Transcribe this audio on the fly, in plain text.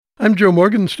I'm Joe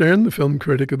Morgenstern, the film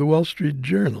critic of the Wall Street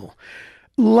Journal.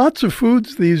 Lots of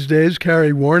foods these days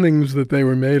carry warnings that they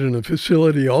were made in a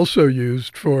facility also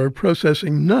used for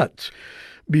processing nuts.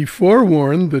 Be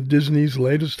forewarned that Disney's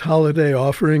latest holiday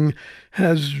offering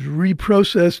has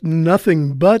reprocessed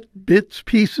nothing but bits,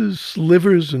 pieces,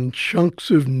 slivers, and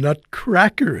chunks of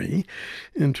Nutcrackery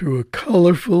into a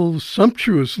colorful,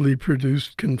 sumptuously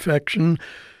produced confection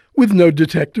with no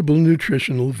detectable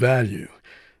nutritional value.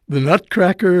 The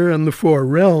Nutcracker and the Four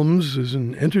Realms is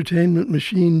an entertainment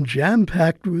machine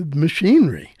jam-packed with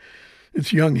machinery.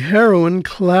 Its young heroine,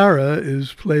 Clara,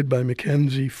 is played by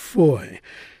Mackenzie Foy.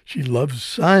 She loves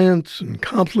science and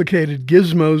complicated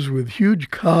gizmos with huge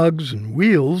cogs and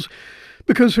wheels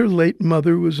because her late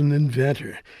mother was an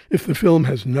inventor. If the film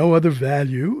has no other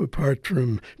value apart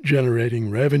from generating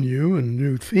revenue and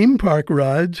new theme park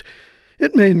rides,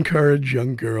 it may encourage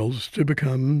young girls to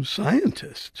become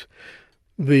scientists.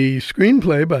 The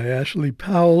screenplay by Ashley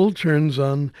Powell turns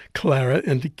on Clara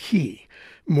and a key.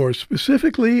 More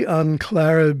specifically, on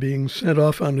Clara being sent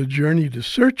off on a journey to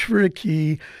search for a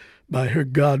key by her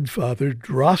godfather,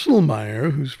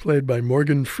 Drosselmeyer, who's played by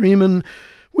Morgan Freeman,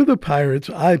 with a pirate's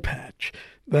eye patch.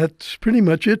 That's pretty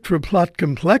much it for plot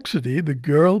complexity, the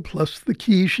girl plus the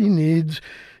key she needs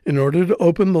in order to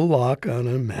open the lock on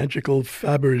a magical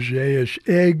Fabergé-ish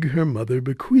egg her mother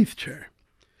bequeathed her.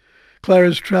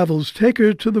 Clara's travels take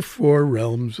her to the four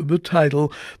realms of the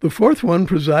title, the fourth one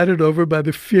presided over by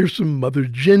the fearsome Mother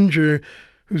Ginger,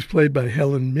 who's played by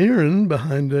Helen Mirren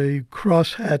behind a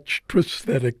cross-hatched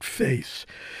prosthetic face.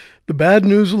 The bad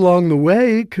news along the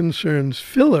way concerns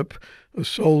Philip, a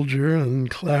soldier and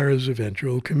Clara's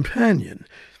eventual companion.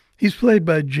 He's played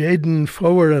by Jaden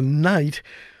Fower-Knight,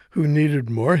 who needed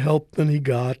more help than he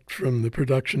got from the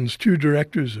production's two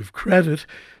directors of credit,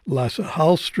 Lasse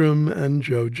Hallström and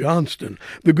Joe Johnston.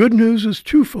 The good news is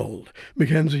twofold.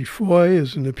 Mackenzie Foy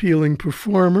is an appealing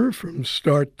performer from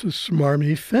start to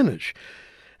smarmy finish.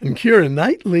 And Keira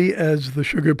Knightley as the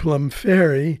Sugar Plum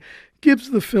Fairy gives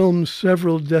the film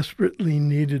several desperately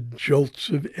needed jolts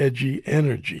of edgy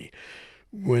energy.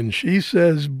 When she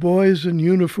says, "Boys in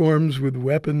uniforms with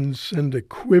weapons send a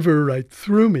quiver right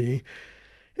through me,"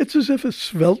 it's as if a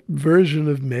svelte version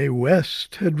of Mae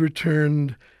West had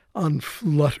returned on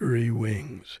fluttery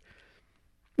wings.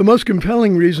 The most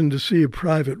compelling reason to see A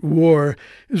Private War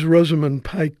is Rosamund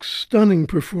Pike's stunning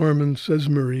performance as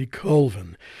Marie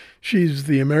Colvin. She's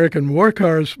the American war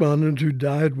correspondent who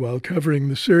died while covering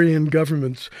the Syrian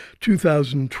government's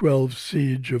 2012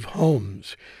 siege of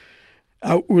Homs.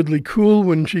 Outwardly cool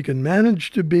when she can manage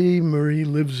to be, Marie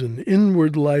lives an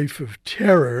inward life of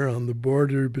terror on the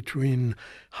border between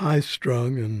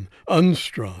high-strung and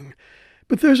unstrung.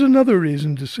 But there's another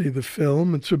reason to see the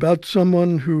film. It's about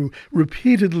someone who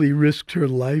repeatedly risked her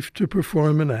life to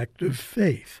perform an act of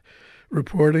faith,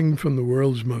 reporting from the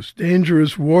world's most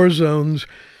dangerous war zones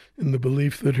in the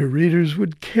belief that her readers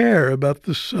would care about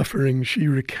the suffering she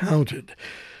recounted.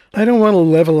 I don't want to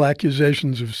level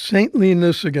accusations of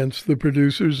saintliness against the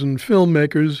producers and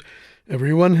filmmakers.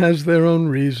 Everyone has their own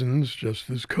reasons, just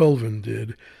as Colvin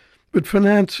did. But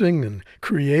financing and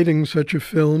creating such a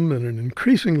film in an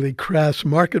increasingly crass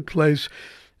marketplace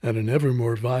and an ever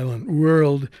more violent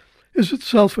world is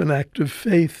itself an act of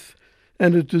faith,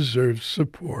 and it deserves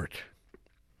support.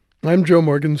 I'm Joe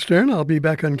Morgenstern. I'll be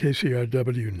back on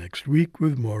KCRW next week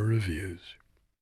with more reviews.